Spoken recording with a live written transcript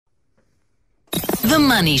The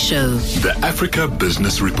Money Show. The Africa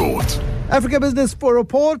Business Report. Africa Business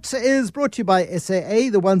Report is brought to you by SAA,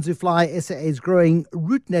 the ones who fly SAA's growing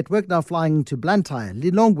route network, now flying to Blantyre,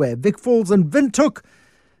 Lilongwe, Vic Falls and Windhoek.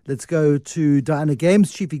 Let's go to Diana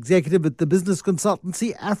Games, Chief Executive at the business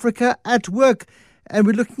consultancy Africa at Work. And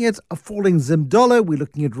we're looking at a falling Zim dollar, we're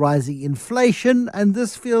looking at rising inflation, and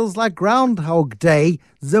this feels like Groundhog Day,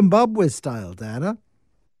 Zimbabwe style, Diana.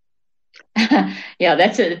 Yeah,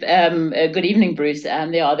 that's a good evening, Bruce.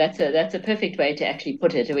 That's a perfect way to actually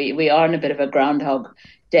put it. We are in a bit of a Groundhog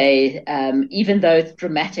Day, even though it's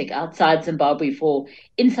dramatic outside Zimbabwe. For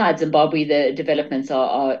inside Zimbabwe, the developments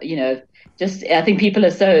are just, I think people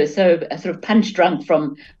are so sort of punch drunk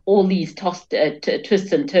from all these twists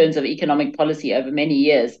and turns of economic policy over many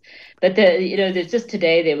years. But there's just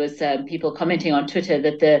today there was people commenting on Twitter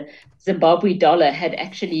that the Zimbabwe dollar had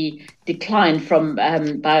actually declined from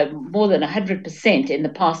by more than 100% in the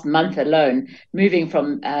past month alone, moving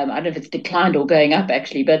from I don't know if it's declined or going up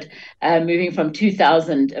actually, but moving from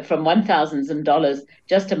 1,000 Zim dollars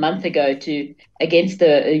just a month ago to against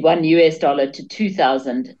the $1 to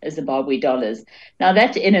 2,000 Zimbabwe dollars. Now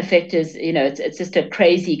that in effect is it's just a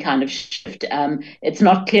crazy kind of shift. It's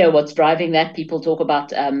not clear what's driving that. People talk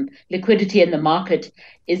about liquidity in the market.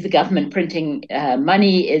 Is the government printing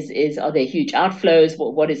money? Are there huge outflows?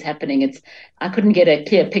 What is happening? I couldn't get a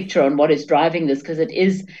clear picture on what is driving this, because it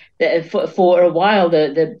is for a while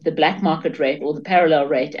the black market rate or the parallel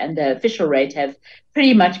rate and the official rate have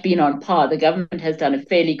pretty much been on par. The government has done a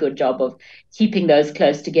fairly good job of keeping those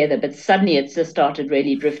close together, but suddenly it's just started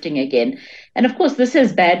really drifting again. And of course, this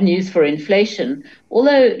is bad news for inflation.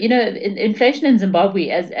 Although, inflation in Zimbabwe,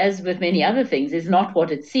 as with many other things, is not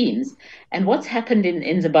what it seems. And what's happened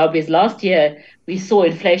in Zimbabwe is last year we saw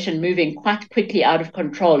inflation moving quite quickly out of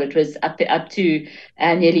control. It was up to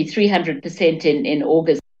nearly 300% in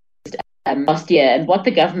August last year. And what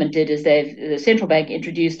the government did is the central bank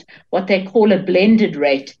introduced what they call a blended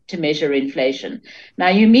rate to measure inflation. Now,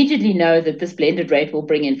 you immediately know that this blended rate will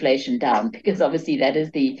bring inflation down, because obviously that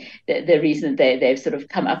is the reason they've sort of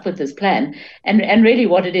come up with this plan. And really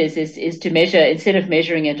what it is to measure, instead of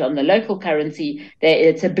measuring it on the local currency,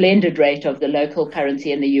 it's a blended rate of the local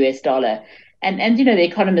currency and the US dollar. And the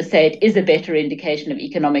economists say it is a better indication of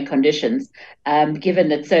economic conditions, given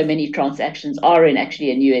that so many transactions are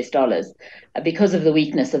actually in US dollars because of the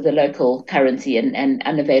weakness of the local currency and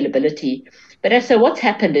unavailability. But so what's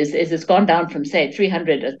happened is it's gone down from, say,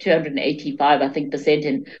 300 or 285, I think, percent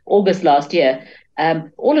in August last year.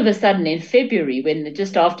 All of a sudden in February, when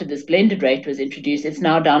just after this blended rate was introduced, it's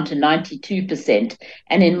now down to 92%,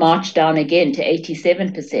 and in March down again to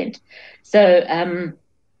 87%. So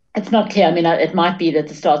it's not clear. I mean, it might be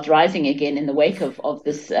that it starts rising again in the wake of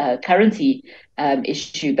this currency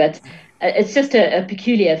issue, but it's just a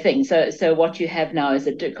peculiar thing. So what you have now is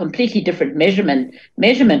a completely different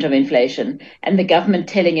measurement of inflation, and the government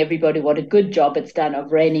telling everybody what a good job it's done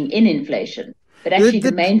of reining in inflation. But actually,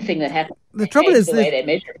 the main thing that happens, the trouble is the way they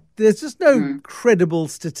measure it. There's just no credible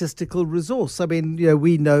statistical resource. I mean,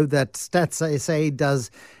 we know that Stats SA does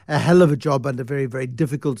a hell of a job under very, very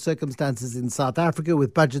difficult circumstances in South Africa,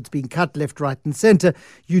 with budgets being cut left, right and centre.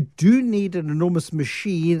 You do need an enormous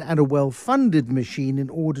machine and a well-funded machine in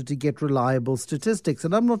order to get reliable statistics.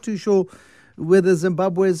 And I'm not too sure whether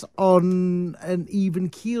Zimbabwe's on an even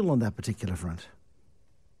keel on that particular front.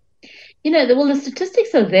 The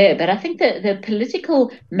statistics are there, but I think that the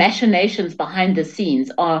political machinations behind the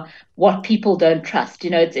scenes are what people don't trust.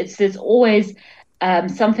 There's always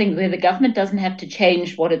something where the government doesn't have to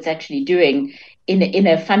change what it's actually doing in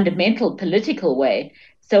a fundamental political way.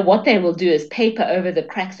 So what they will do is paper over the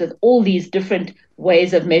cracks with all these different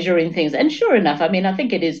ways of measuring things. And sure enough, I mean, I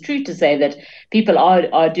think it is true to say that people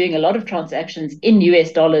are doing a lot of transactions in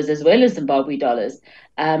US dollars as well as Zimbabwe dollars,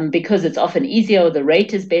 because it's often easier, the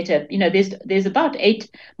rate is better. There's about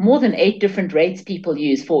more than 8 different rates people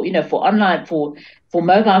use for online, for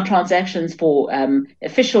mobile transactions, for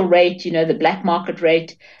official rate, the black market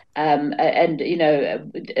rate,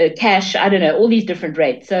 cash, I don't know, all these different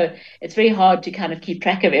rates. So it's very hard to kind of keep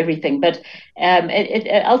track of everything. But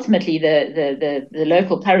ultimately, the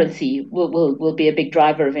local currency will be a big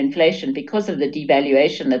driver of inflation because of the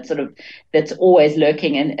devaluation that's always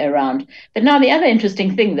lurking around. But now the other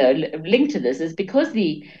interesting thing, though, linked to this is because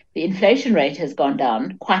the inflation rate has gone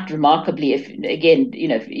down quite remarkably.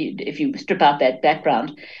 If you strip out that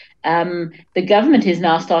background. the government is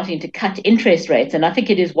now starting to cut interest rates. And I think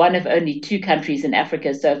it is one of only 2 countries in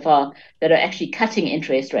Africa so far that are actually cutting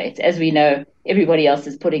interest rates. As we know, everybody else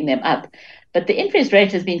is putting them up. But the interest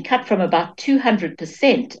rate has been cut from about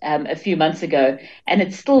 200% a few months ago, and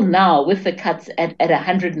it's still now, with the cuts, at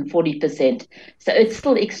 140%. So it's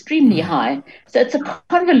still extremely high. So it's a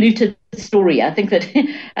convoluted story. I think that,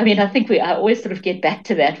 I always sort of get back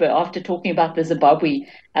to that, where after talking about the Zimbabwe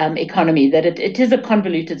economy, that it is a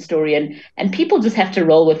convoluted story, and people just have to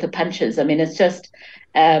roll with the punches. I mean, it's just,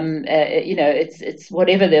 it's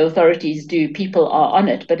whatever the authorities do, people are on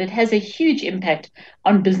it, but it has a huge impact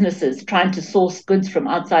on businesses trying to source goods from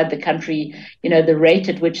outside the country. The rate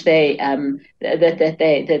at which they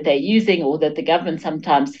that they're using, or that the government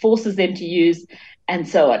sometimes forces them to use, and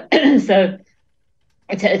so on. So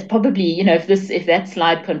it's probably, if that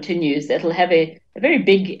slide continues, it'll have a very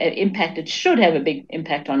big impact. It should have a big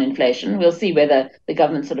impact on inflation. We'll see whether the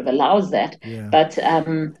government sort of allows that, but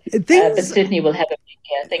certainly will have a big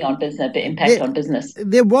thing on business, impact on business.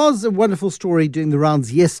 There was a wonderful story doing the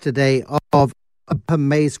rounds yesterday of a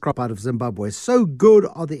maize crop out of Zimbabwe. So good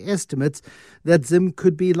are the estimates that Zim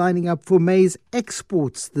could be lining up for maize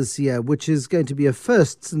exports this year, which is going to be a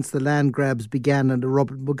first since the land grabs began under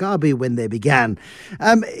Robert Mugabe when they began.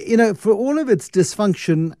 For all of its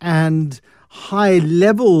dysfunction and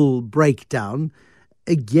high-level breakdown,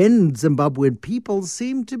 again, Zimbabwean people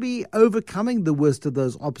seem to be overcoming the worst of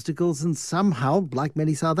those obstacles and somehow, like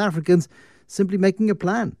many South Africans, simply making a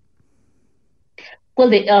plan. Well,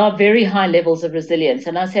 there are very high levels of resilience,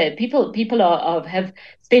 and I say people have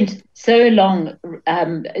spent so long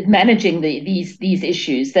managing these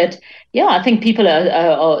issues that I think people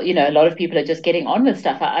are a lot of people are just getting on with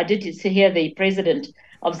stuff. I did hear the president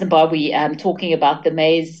of Zimbabwe talking about the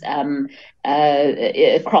maize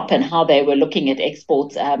crop and how they were looking at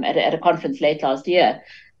exports at a conference late last year,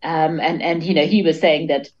 and he was saying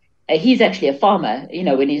that he's actually a farmer,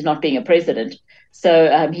 when he's not being a president.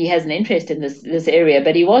 So he has an interest in this area,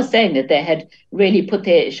 but he was saying that they had really put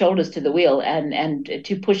their shoulders to the wheel and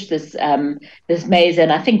to push this maize,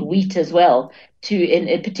 and I think wheat as well,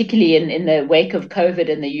 particularly in the wake of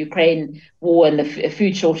COVID and the Ukraine war and the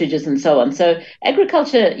food shortages and so on. So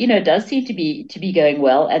agriculture, does seem to be going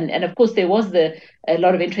well, and of course there was a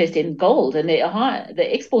lot of interest in gold, and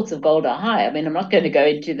the exports of gold are high. I mean, I'm not going to go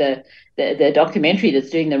into the documentary that's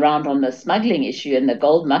doing the round on the smuggling issue and the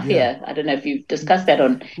gold mafia. I don't know if you've discussed that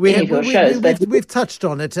on any of your shows, but we've touched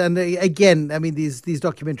on it. And again, I mean, these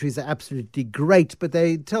documentaries are absolutely great, but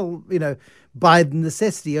they tell, by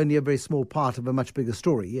necessity, only a very small part of a much bigger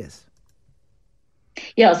story. Yes.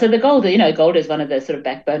 Yeah, so the gold is one of the sort of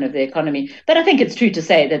backbone of the economy. But I think it's true to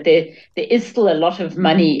say that there is still a lot of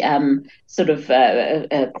money, crime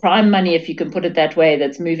money, if you can put it that way,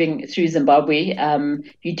 that's moving through Zimbabwe.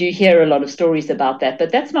 You do hear a lot of stories about that.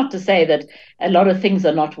 But that's not to say that a lot of things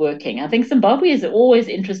are not working. I think Zimbabwe is always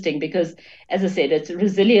interesting because, as I said, it's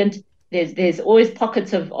resilient. There's always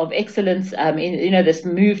pockets of excellence. This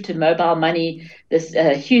move to mobile money, this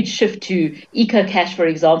huge shift to EcoCash, for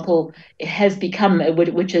example, has become,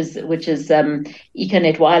 which is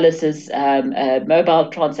Econet Wireless's mobile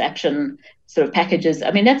transaction sort of packages.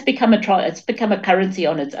 I mean, that's become a currency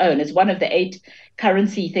on its own. It's one of the 8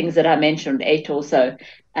 currency things that I mentioned, 8 or so,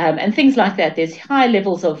 and things like that. There's high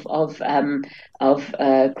levels of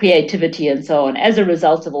creativity and so on as a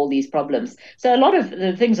result of all these problems. So a lot of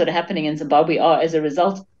the things that are happening in Zimbabwe are, as a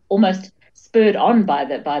result, almost spurred on by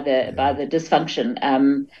the dysfunction.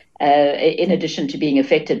 In addition to being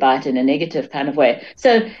affected by it in a negative kind of way.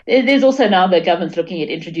 So there's also now the government's looking at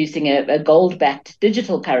introducing a gold-backed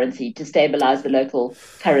digital currency to stabilize the local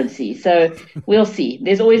currency. So we'll see.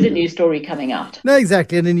 There's always a new story coming out. No,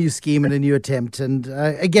 exactly, and a new scheme and a new attempt. And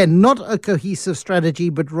again, not a cohesive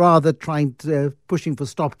strategy, but rather pushing for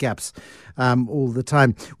stopgaps all the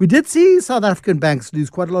time. We did see South African banks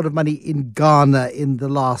lose quite a lot of money in Ghana in the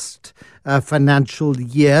last financial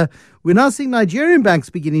year. We're now seeing Nigerian banks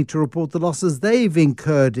beginning to report the losses they've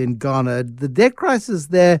incurred in Ghana. The debt crisis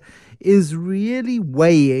there is really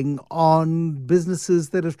weighing on businesses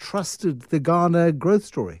that have trusted the Ghana growth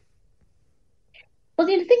story. Well,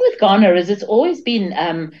 the thing with Ghana is it's always been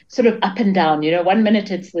sort of up and down. 1 minute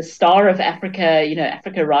it's the star of Africa,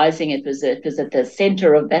 Africa rising. It was at the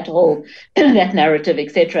center of that whole that narrative,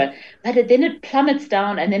 etc. But then it plummets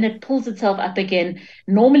down and then it pulls itself up again.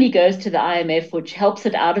 Normally goes to the IMF, which helps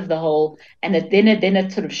it out of the hole, and then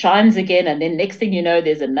it sort of shines again. And then next thing you know,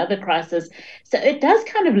 there's another crisis. So it does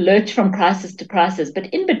kind of lurch from crisis to crisis. But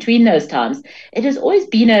in between those times, it has always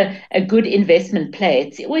been a good investment play.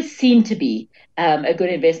 It's always seemed to be a good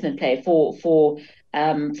investment play for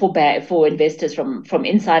for investors from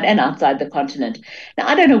inside and outside the continent. Now,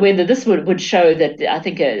 I don't know whether this would show that. I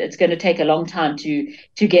think it's going to take a long time to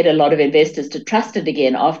get a lot of investors to trust it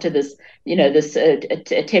again after this, this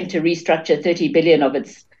attempt to restructure 30 billion of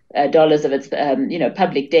its dollars of its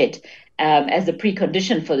public debt. As a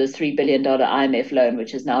precondition for this $3 billion IMF loan,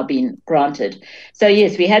 which has now been granted. So,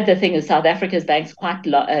 yes, we had the thing of South Africa's banks, quite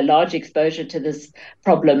a large exposure to this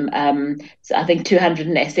problem. So I think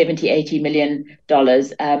 $280 million.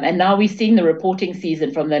 And now we've seen the reporting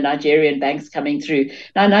season from the Nigerian banks coming through.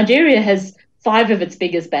 Now, Nigeria has 5 of its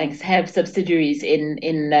biggest banks have subsidiaries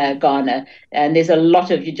in Ghana, and there's a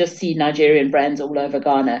lot of, you just see Nigerian brands all over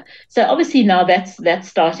Ghana. So obviously now that's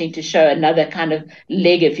starting to show another kind of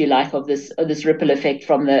leg, if you like, of this ripple effect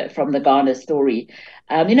from the Ghana story.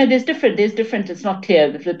 There's different. It's not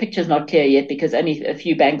clear. The picture's not clear yet because only a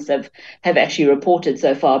few banks have actually reported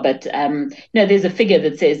so far. But there's a figure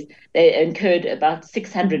that says they incurred about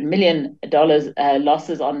 $600 million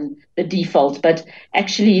losses on the default. But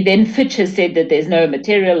actually, then Fitch has said that there's no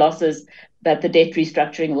material losses, but the debt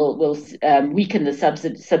restructuring will weaken the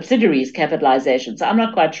subsidiaries' capitalization. So I'm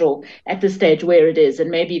not quite sure at this stage where it is, and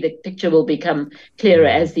maybe the picture will become clearer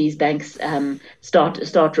as these banks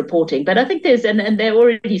start reporting. But I think and they're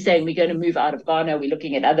already saying we're going to move out of Ghana. We're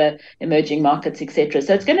looking at other emerging markets, etc.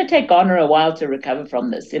 So it's going to take Ghana a while to recover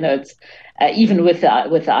from this. It's even with the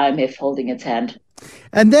IMF holding its hand.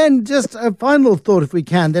 And then just a final thought, if we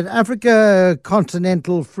can, that Africa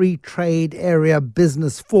Continental Free Trade Area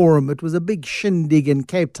Business Forum, it was a big shindig in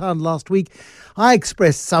Cape Town last week. I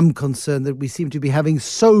expressed some concern that we seem to be having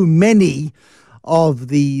so many of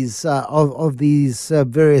these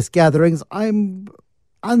various gatherings. I'm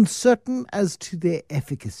uncertain as to their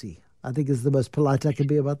efficacy, I think is the most polite I can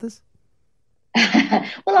be about this.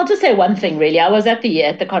 Well, I'll just say one thing, really. I was at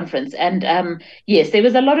the conference, and yes, there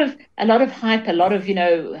was a lot of hype, a lot of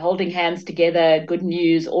holding hands together, good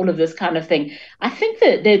news, all of this kind of thing. I think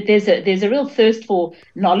that there's a real thirst for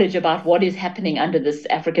knowledge about what is happening under this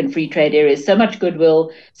African free trade area. So much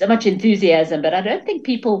goodwill, so much enthusiasm, but I don't think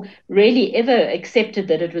people really ever accepted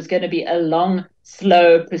that it was going to be a long,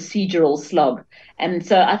 slow procedural slog. And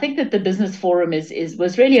so I think that the business forum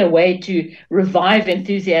was really a way to revive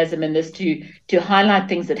enthusiasm in this, to highlight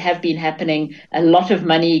things that have been happening, a lot of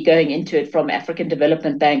money going into it from African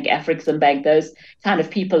Development Bank, Afrexim Bank, those kind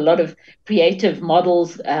of people, a lot of creative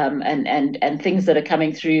models and things that are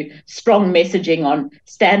coming through, strong messaging on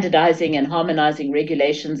standardizing and harmonizing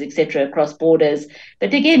regulations, etc., across borders.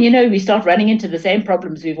 But again, we start running into the same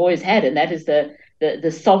problems we've always had, and that is the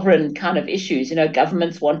sovereign kind of issues.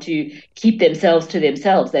 Governments want to keep themselves to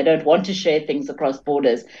themselves. They don't want to share things across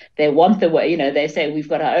borders. They want they say we've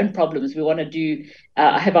got our own problems. We want to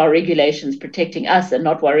have our regulations protecting us and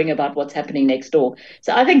not worrying about what's happening next door.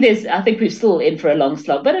 So I think we're still in for a long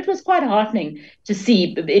slog, but it was quite heartening to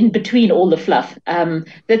see in between all the fluff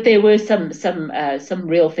that there were some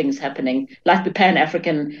real things happening, like the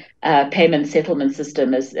Pan-African payment settlement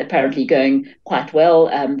system is apparently going quite well.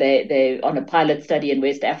 They're on a pilot study in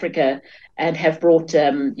West Africa and have brought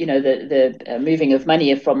the moving of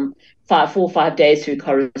money from 4 or 5 days through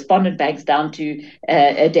correspondent banks down to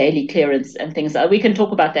a daily clearance and things. We can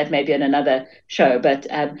talk about that maybe in another show. But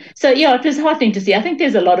it was heartening to see. I think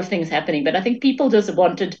there's a lot of things happening, but I think people just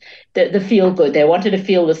wanted the feel good. They wanted to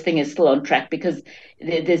feel this thing is still on track because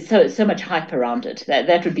there's so much hype around it.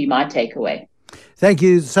 That would be my takeaway. Thank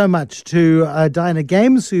you so much to Diana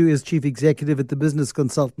Games, who is Chief Executive at the business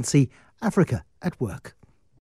consultancy Africa at Work.